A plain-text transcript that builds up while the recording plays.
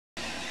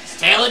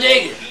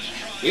Talladega.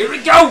 Here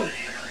we go.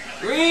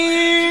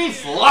 Green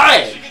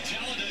flag.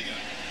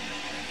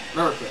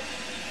 America.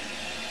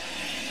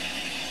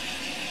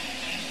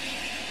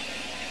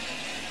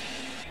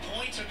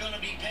 Points are going to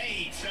be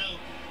paid. So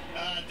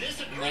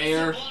this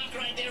Mayor. block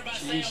right there by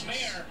Sam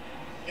Mayer.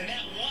 And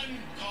that one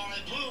car,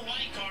 that blue and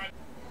white car.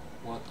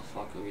 What the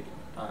fuck are we doing?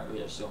 Alright, we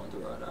are still on the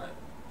road. Alright.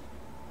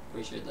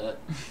 Appreciate that.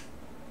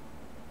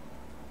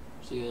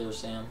 See you later,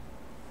 Sam.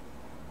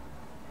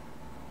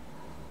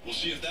 We'll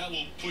see if that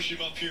will push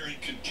him up here in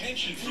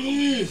contention for the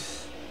lead.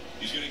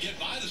 He's going to get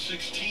by the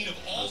 16 of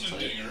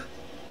Allmendinger.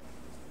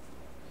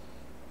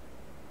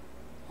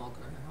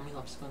 Okay, how many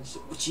laps is going to...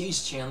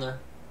 Jeez, Chandler.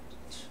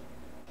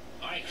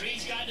 All right,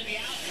 Creed's got to the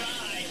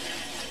outside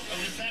of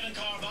the 7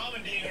 car of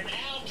Allmendinger.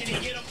 Now, can he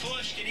get a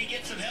push? Can he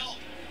get some help?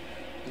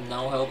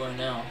 No help right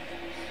now.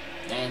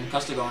 And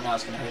Custer going out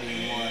is going to hurt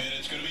even more. And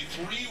it's going to be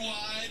 3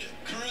 wide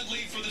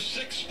currently for the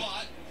 6th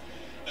spot.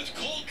 That's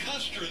Cole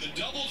Custer, the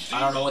double zero. I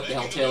don't know what the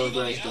hell Taylor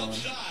Gray's doing.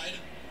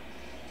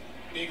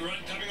 Big run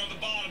coming on the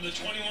bottom, the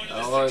 21 to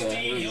the 16. Oh, yeah,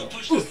 here we He'll go.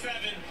 push the 7.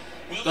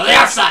 To the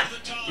outside!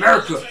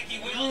 America! Looks like he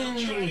will. He'll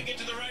try to get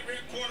to the right rear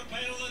quarter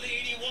panel of the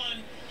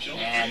 81.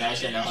 And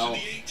that's gonna help.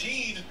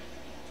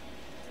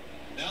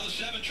 Now the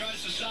 7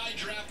 tries to side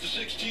draft the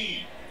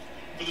 16.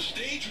 For the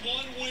stage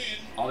 1 win.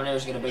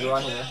 Allmendir's got a big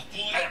run here.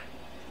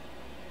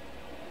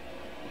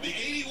 The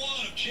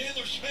 81 of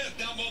Chandler Smith.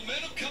 Now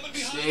momentum coming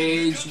behind.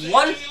 Stage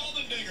 1.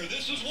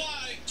 This is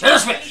why. Chandler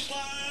Smith.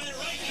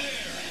 Right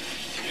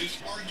there.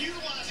 Are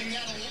utilizing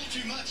that a little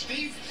too much,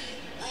 Steve?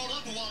 Brought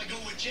up a while ago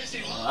with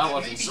Jesse Love. That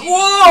wasn't so.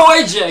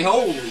 Whoa, AJ!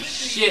 Holy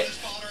shit!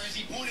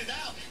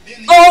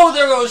 Oh,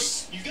 there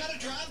goes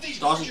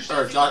Dawson.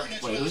 Or Josh.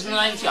 Wait, who's in the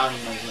 92? I don't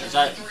even know. Is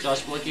that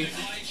Josh Blicky?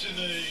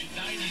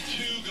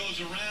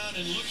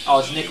 Oh,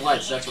 it's Nick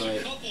Letts. That's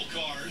right.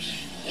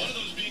 One of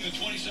those being the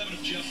 27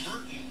 of Jeff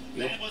Burton.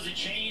 Yep. That was a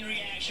chain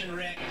reaction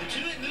wreck. The 2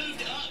 had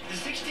moved up. The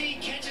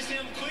 16 catches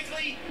him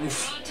quickly.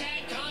 Oof.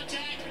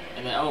 Contact.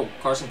 And then, oh,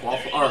 Carson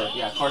Quaffle. Or,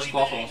 yeah, Carson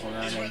Quaffle was on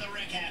there. And then,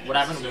 what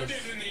happened with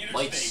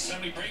Lights?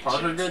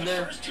 Parker good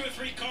there? First 2 or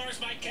 3 cars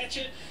might catch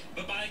it,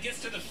 but by it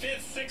gets to the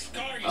 5th, 6th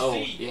car, you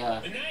see. Yeah.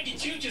 The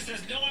 92 just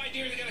has no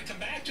idea they're going to come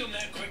back to him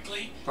that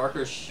quickly.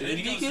 Parker should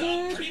be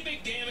good. Pretty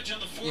big damage on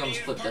the 48. He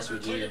almost flipped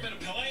SVG. Been a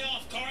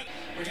playoff car.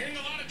 We're hearing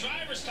a lot of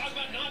drivers talk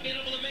about not being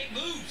able to make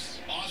moves.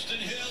 Austin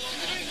Hill,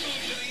 a big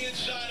move to the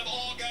inside of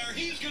Allgaier.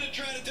 He's going to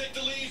try to take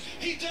the lead.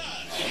 He does.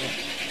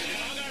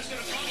 Allgaier's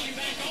going to probably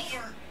back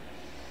over.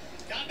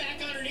 Got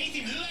back underneath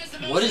him. Who has the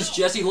most What is help?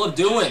 Jesse Love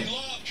doing? Jesse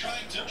Love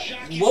trying to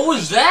shock him. What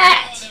was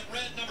that?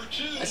 Red number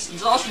 2.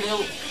 That's Austin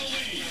Hill.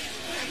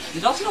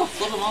 Did Austin Hill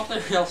flip him off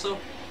there also?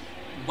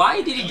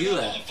 Why did he do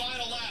that?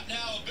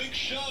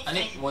 I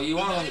need. Well, you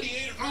want to.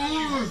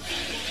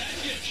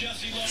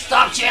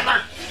 Stop,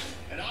 Chandler!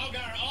 And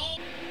Allgaier all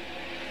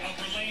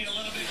upper lane a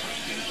little bit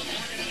broken up,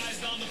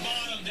 organized on the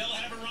bottom. They'll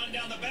have a run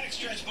down the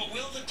backstretch, but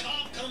will the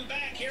top come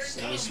back? Here it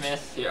Sammy comes.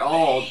 Smith here.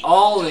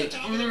 All the.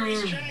 Top of the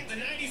racetrack, the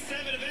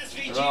 97 of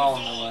SVG. They're all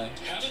on the way.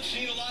 Haven't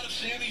seen a lot of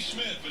Sammy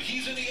Smith, but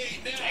he's in the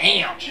 8 now.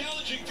 Damn.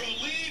 Challenging for the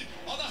lead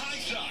on the high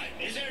side.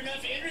 Is there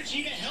enough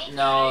energy to help?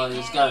 No, that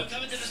he's car got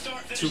coming to the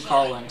start-finish 2 line?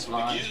 car lengths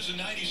behind. He is a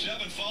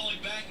 97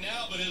 falling back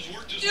now, but has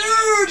worked his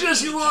Dude,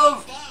 Jesse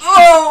Love!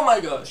 Oh my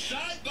gosh!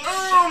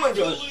 Oh my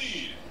god!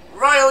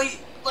 Riley,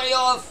 lay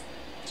off!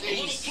 A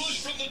little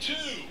push from the 2.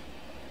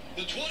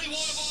 The 21 of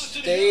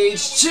Austin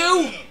Stage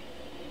 2!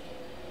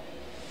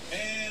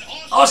 And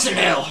Austin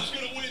Hill! is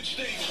going to win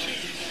stage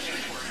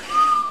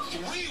 2.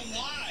 3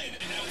 wide.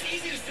 Now, it's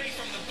easy to say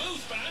from the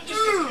booth, but I'm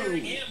just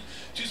comparing him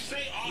to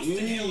say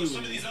Austin Hill or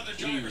some of these other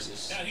drivers.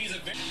 Jesus. Now, he's a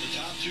very... The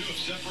top 2 have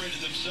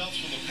separated themselves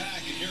from the pack,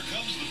 and here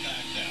comes the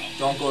pack now.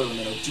 Don't go to the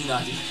middle. Do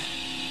not do that.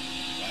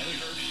 Riley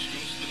Hurst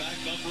goes to the back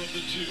bumper of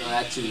the 2. No,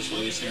 that 2 is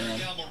race, man.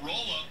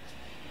 Almirola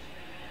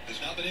has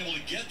not been able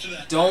to get to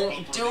that Don't back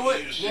bumper do to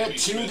it! get to That Sammy 2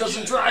 Smith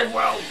doesn't yet. drive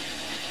well!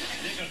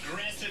 Big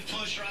aggressive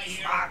push right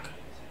here. Fuck!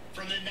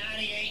 From the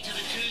 98 to the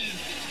 2.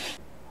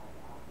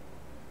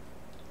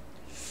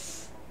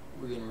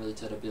 We're getting really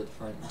tight up here at the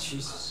front.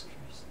 Jesus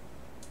Christ.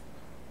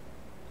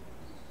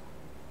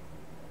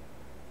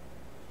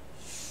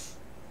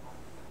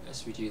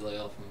 SVG, lay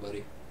off him,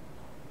 buddy.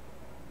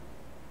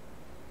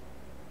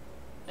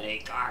 Hey,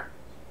 car!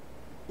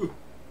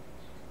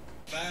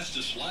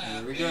 Fastest lap.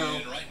 Here we go.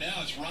 And right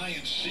now it's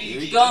Ryan Sieg. Here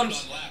he did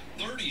comes. it on lap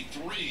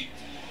 33.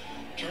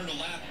 Turned a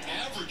lap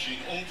averaging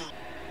over.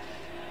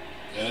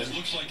 And it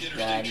looks like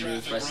Bad interstate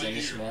move traffic by right Sammy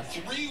here.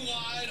 Smith. 3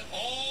 wide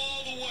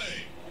all the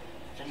way.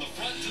 From the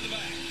front to the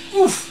back.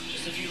 Oof!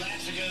 Just a few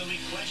laps ago, we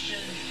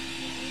questioned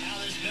how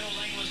this middle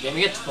lane was Damn,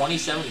 we got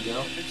 27 to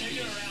go. in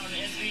particular around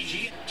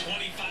SVG.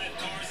 25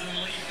 cars in the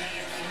lead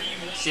pack,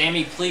 3 wide.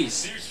 Sammy,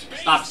 please. There's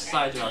space Stop at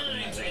side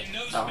dropping times that. and no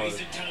That space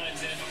hard. at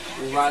times. And if a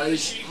car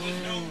Riley's. gets with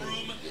no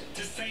room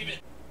to save it.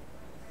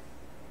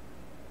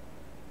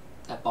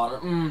 That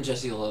bottom.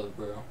 Jesse Love,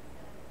 bro.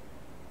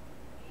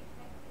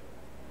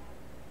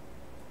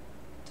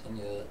 Telling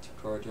you that 2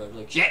 car drives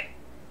like shit!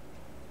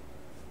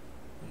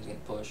 He's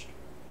getting pushed.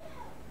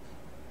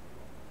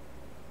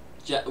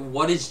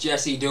 What is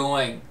Jesse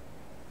doing?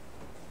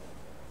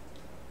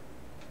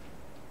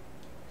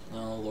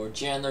 No, Lord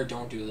Chandler,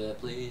 don't do that,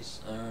 please.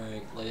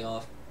 Alright, lay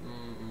off.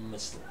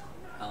 It's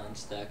Allen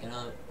stacking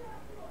up.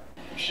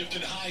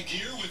 Shifted high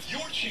gear with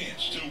your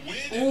chance to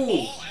win Ooh,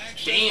 all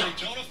access damn.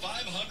 Daytona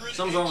 500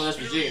 Something's wrong with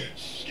SPG.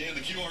 experience. Scan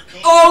the QR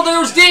code. Oh,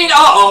 there's Dean!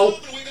 Uh-oh!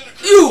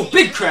 Ew,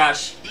 big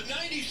crash! The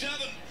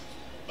 97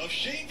 of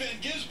Shane Van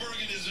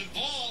Gisbergen is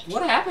involved.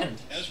 What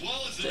happened? As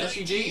well as the To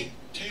SPG. 19,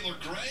 Taylor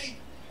Gray.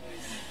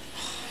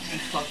 You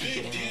fucking Big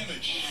kidding me.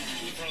 damage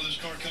in front of this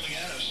car coming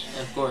at us.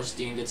 And of course,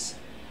 Dean gets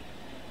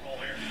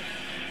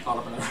caught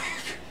up in a wreck.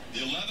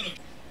 The 11 of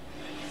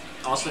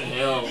Austin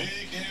Hill. big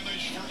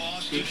damage for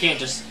Austin. He can't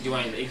just do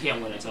anything. He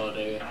can't win at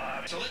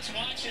Talladega. So let's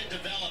watch it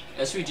develop.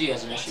 SVG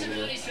has an issue with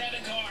it.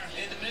 97 car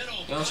in the middle.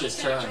 He almost gets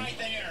Contact turned. right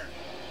there.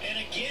 And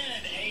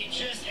again,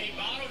 just a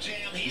bottle jam.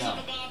 He's No. on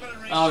the bottom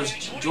of the Oh, it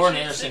racetrack. was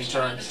Jordan 26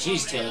 Anderson on turned. the Jeez,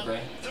 slow Taylor down.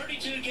 Gray.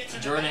 32 gets in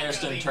the Jordan back of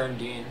Anderson him. turned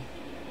Dean.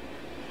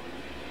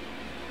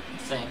 I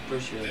think,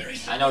 pretty sure. Very I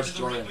similar know it's to the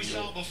Jordan. wreck we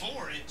saw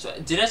before. It- So,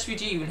 did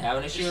SVG even have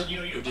an issue? you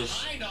know, you're Or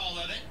just. behind all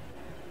of it.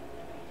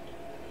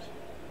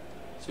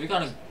 So he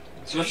kind of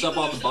drifts He up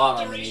off the moves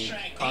bottom the and he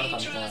racetrack. kind of Dean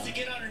comes tries down. to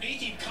get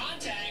underneath him,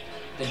 contact.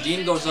 Then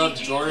Dean goes up,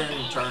 Jordan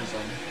turns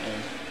him,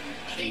 and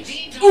I think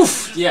Dean jeez. told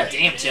Oof! us Yeah, that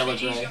damn, if Taylor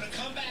he's Gray. gonna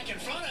come back in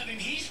front of him.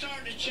 He's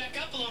starting to check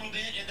up a little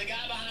bit, and the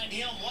guy behind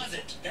him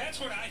wasn't. That's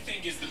what I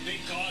think is the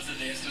big cause of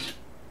this. Is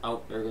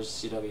Oh, there goes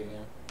CW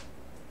again.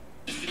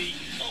 the,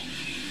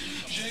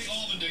 Jay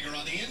Allmendinger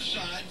on the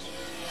inside.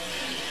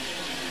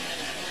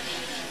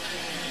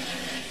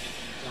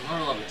 I'm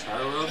running a little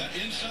tire road. That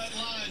inside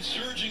line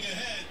surging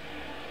ahead.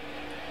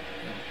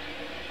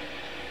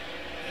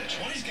 And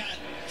 20's got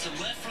some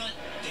left front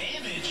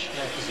damage.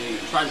 Yeah, because he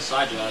tried to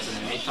side drive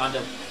and made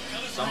contact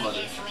Coming with from somebody.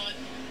 left front.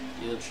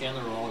 Either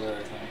Chandler or Allgaier,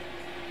 I think.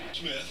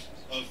 Smith,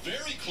 a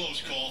very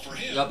close call for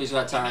him. Yup, he's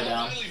got tire Now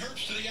down. Riley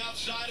Herbst to the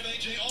outside of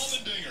AJ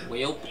Allmendinger.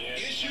 Well,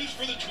 Issues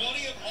for the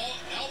 20 of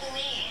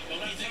Almirola.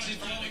 well, he thinks he's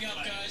blowing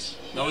up, guys.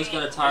 no, he's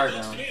got a tire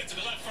Looks down. to me it's a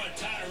left front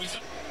tire. We saw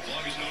As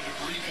long as no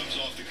debris comes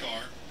off the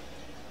car.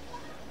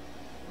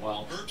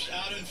 Well, Herbst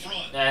out in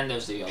front. and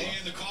there's the yellow.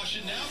 And the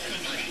caution now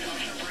comes in.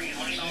 Debris.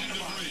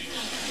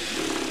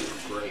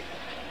 Great.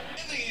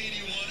 And the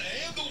 81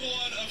 and the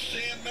 1 of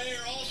Sam Mayer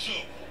also.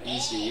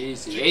 Easy, All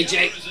easy. together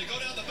AJ. As they go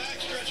down the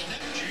backstretch.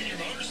 Junior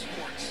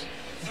Motorsports,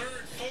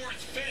 3rd, 4th,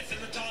 5th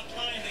in the top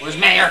line. Where's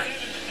Mayer? 7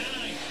 to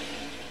 9.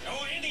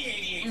 Oh, and the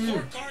 88.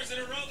 4 cars in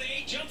a row. The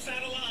 8 jumps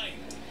out of line.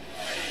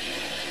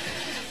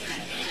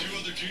 The two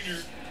other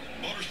junior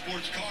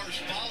motorsports cars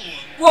follow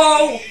him.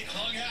 Whoa! 88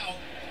 hung out.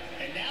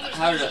 And now there's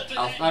How did no it? open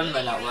How did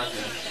I not middle wreck line.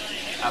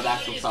 it? Out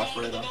back to He's South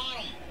going to the Florida.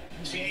 bottom.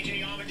 See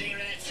AJ Allmendinger in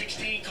that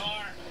 16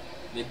 car.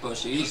 Big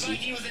push, Looked like easy.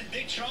 he was in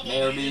big trouble.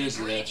 Mayer but he did a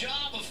easy great there.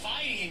 job of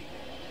fighting.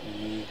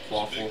 Ooh,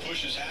 waffle. Big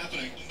push is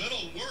happening.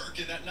 Middle work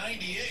in that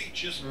 98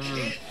 just can't get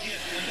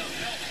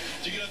enough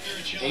help to get up there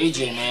and challenge.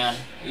 AJ, man,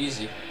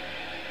 easy.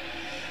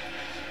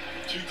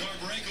 Two-car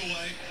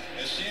breakaway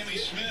as Sammy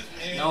Smith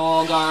and No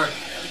Allgaier.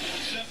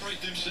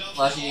 separate themselves.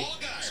 Flashy. Now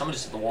Allgaier. Somebody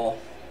just hit the wall.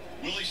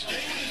 Will he stay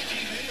with his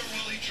teammate or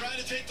will he try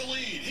to take the lead?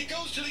 He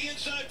goes to the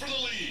inside for the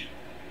lead.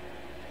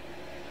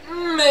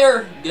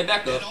 Mayer, get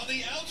back And up. on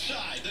the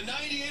outside, the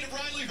 98 of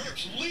Riley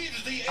Herbst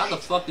leaves the How the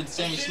 8 fuck did of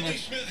Sammy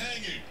Smith?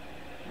 hanging.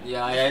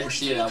 Yeah, I didn't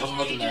see it. I wasn't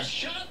looking He there. just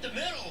shut up the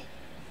middle.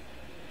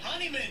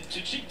 Honeyman to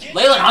get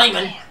Leyland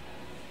Honeyman.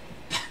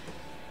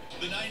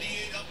 The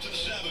 98 up to the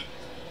 7.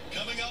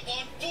 Coming up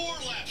on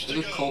 4 laps to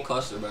Look go. at Cole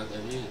Custer back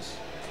there. Jesus.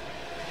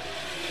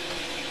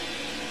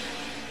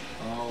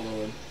 Oh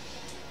Lord.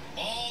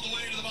 All the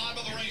way to the bottom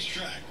of the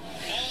racetrack.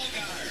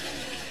 Allgaier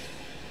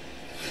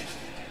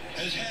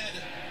has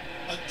had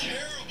a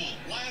terrible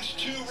last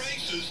 2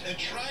 races and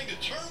trying to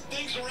turn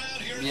things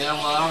around here. Yeah,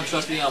 well, I don't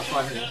trust being out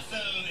front here. Enough, though.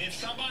 If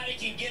somebody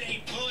can get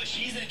a push,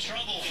 he's in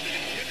trouble.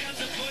 Here comes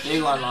a push.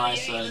 Big on from my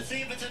 98. side. Let's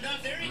see if it's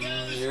enough. There he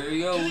goes. Here he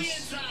To the goes.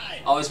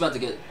 inside. Oh, he's about to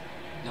get.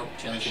 Nope,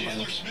 Chandler And came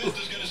Chandler by. Smith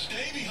is going to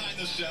stay behind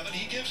the 7.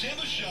 He gives him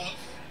a shove.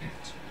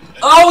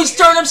 Oh, he's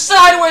turned him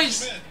sideways!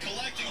 Smith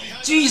collecting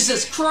behind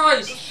Jesus the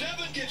Christ!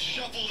 7 gets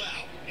shuffled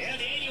out. Yeah,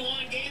 the 81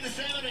 gave the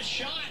 7 a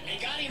shot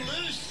and got him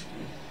loose.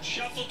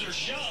 Shuffled or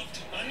shoved.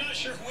 I'm not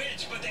sure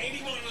which, but the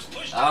 81 was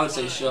pushed. I out would of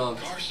say line.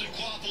 shove. Carson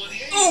Quapple in the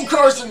 80. Oh,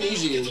 Carson,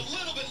 easy. Gets a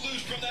little bit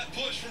loose from that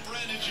push from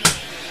Brandon Jones.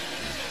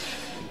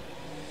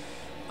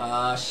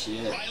 Ah,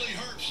 shit. Riley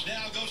Herbst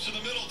now goes to the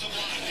middle to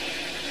block.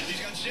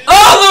 He's got Sam.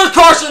 Oh, there's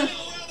Carson!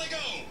 Around they go.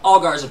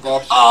 Allgaier's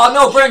involved. Oh,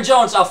 no, Brandon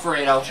Jones,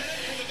 Alfredo. 10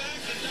 from the back,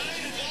 the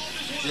 9 involved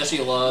as well.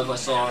 Jesse Love, I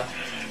saw it.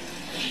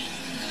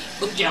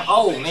 Look down.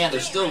 Oh, man, they're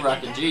still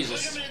wrecking.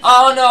 Jesus.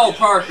 Oh, no,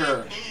 Parker.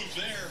 Move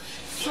there.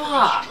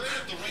 Fuck. Straight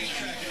up the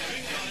racetrack in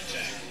big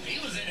contact. He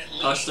was in it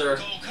late. Custer.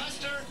 Cole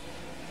Custer.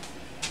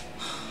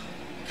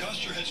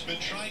 Custer has been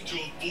trying to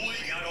avoid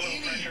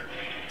any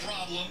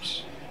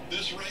problems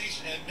this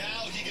race, and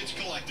now he gets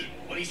collected.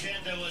 What he said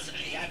though was,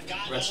 I've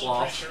got Red oil Sloth.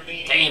 pressure,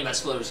 meaning Damn, that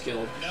splitter's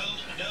killed. no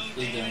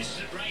He's damage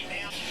done. right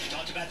now.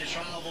 Talked about the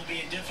trial will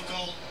be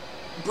difficult.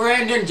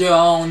 Brandon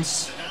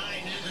Jones. The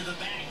 9 into the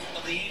back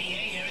of the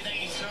 88. Everything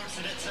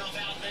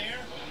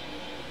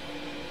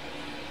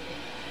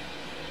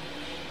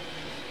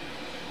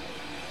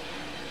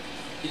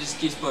He just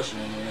keeps pushing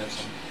him and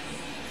hits him.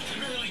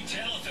 Couldn't really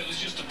tell if it was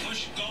just a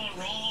push gone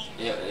wrong.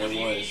 Yeah, or it the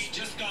was. 88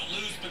 just got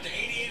loose, but the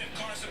 88 of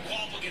Carson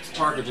Quapple gets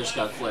Parker turned just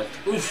left. got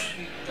flipped. Oof.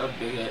 That was a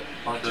big hit.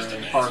 Parker Just a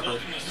and man's Parker.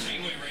 welcome to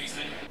speedway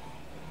racing.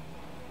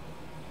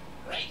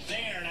 Right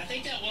there, and I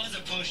think that was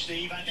a push,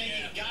 Steve. I think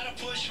he got a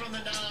push from the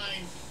 9.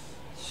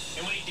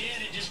 And when he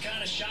did, it just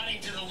kind of shot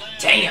him to the left.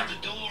 Damn. The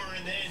door,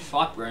 and then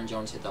Fuck, Brandon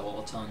Jones hit that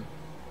wall a ton.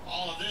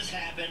 all of this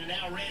happened, and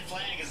now red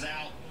flag is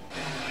out.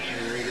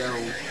 Here we go.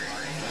 Green,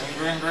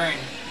 green, green.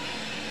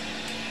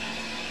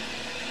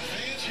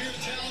 Fans here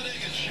at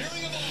Talladega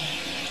cheering them on.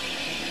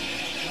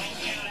 Don't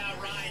count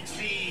out Ryan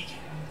Sieg.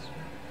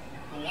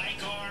 The white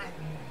car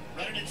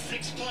running in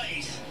 6th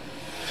place.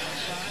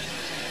 Outside.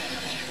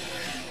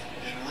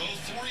 In row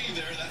 3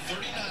 there, that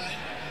 39.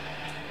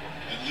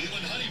 And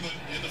Leland Honeyman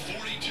in the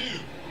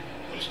 42.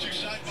 Those two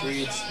side by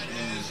Freeds. side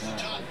is the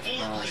top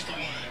 4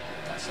 breakaway.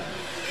 That's it.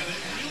 And they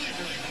really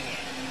break away.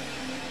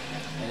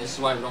 And this is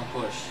why we don't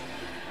push.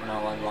 We're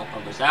not allowed to lock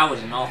numbers. That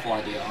was an awful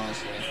idea,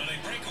 honestly. Well, they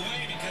break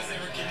away because they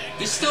were connected.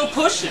 He's still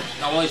pushing.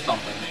 No, well, he's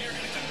bumping. They are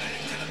going to come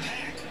back to the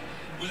pack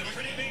with a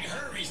pretty big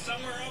hurry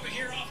somewhere over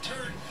here off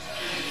turn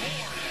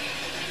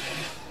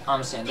 4.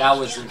 I'm saying that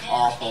was an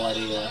awful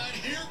idea.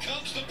 Here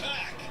comes the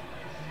pack.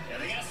 Yeah,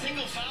 they got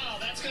single file.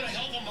 That's going to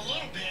help them a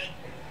little bit.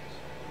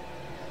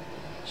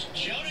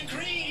 Jordan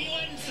Creed,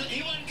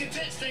 he wasn't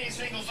content staying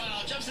single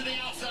file. Jumps to the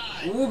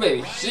outside. Ooh,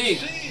 baby. Ryan Sieg.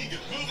 Sieg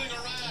moving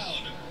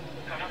around.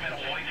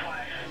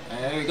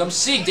 There you go.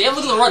 Sieg. Damn,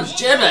 look at the runs.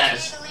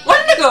 Jabaz.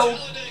 Where did it go?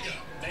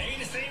 The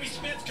 8 of Sammy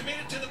Smith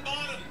committed to the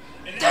bottom.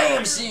 And Damn,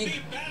 now Sieg.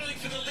 they're battling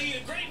for the lead.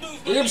 A great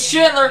move. William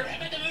Chandler. How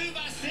about the move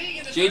by Sieg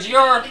in the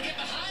JGR. to get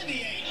behind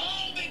the 8?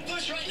 Oh, big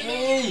push right in the Yay.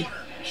 middle of the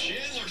corner.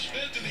 Chandler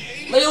Smith to the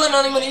 80. Leyland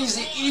not even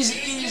easy. Easy,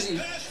 easy.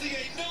 Past the 8.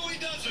 No, he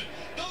doesn't.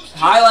 Those two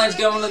Highline's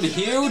going with a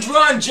huge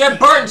run. Jeb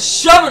Burton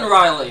shoving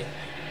Riley.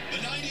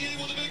 The 98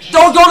 with a big shot.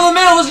 Don't go to the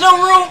middle. There's no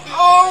room.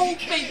 Oh,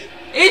 baby.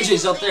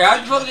 AJ's up there. How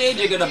the fuck did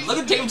AJ get up? Look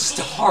at David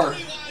Starr.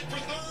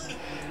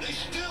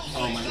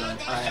 Oh my god.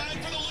 Alright.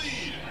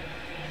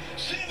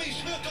 Sammy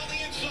Smith on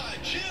the inside,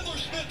 Chandler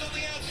Smith on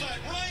the outside,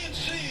 Ryan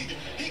Sieg,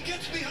 he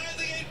gets behind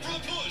the 8 for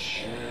the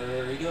push.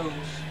 There he goes.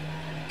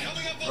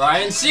 Coming up on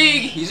Ryan the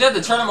Sieg. He's had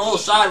to turn him a little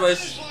sideways.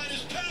 finish line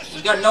is past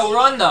He's the got no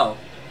run though.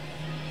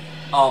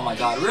 Oh my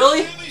god.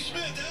 Really? Sammy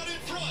Smith out in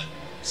front.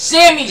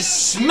 Sammy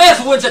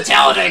Smith wins at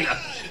Talladega.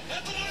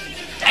 At the line,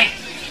 Dang.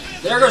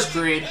 There goes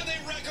Creed. and they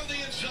wreck on the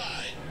inside.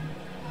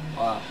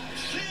 Wow.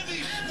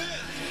 Sammy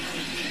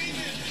Smith came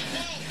in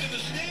 12th in the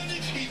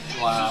standings. He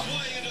wins Wow. his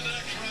way into the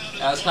next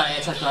round. That was kind of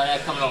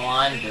anticlimactic coming to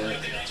line, but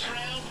The next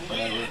round,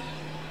 whatever.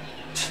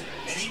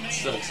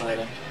 It's so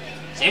exciting.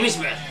 Sammy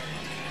Smith.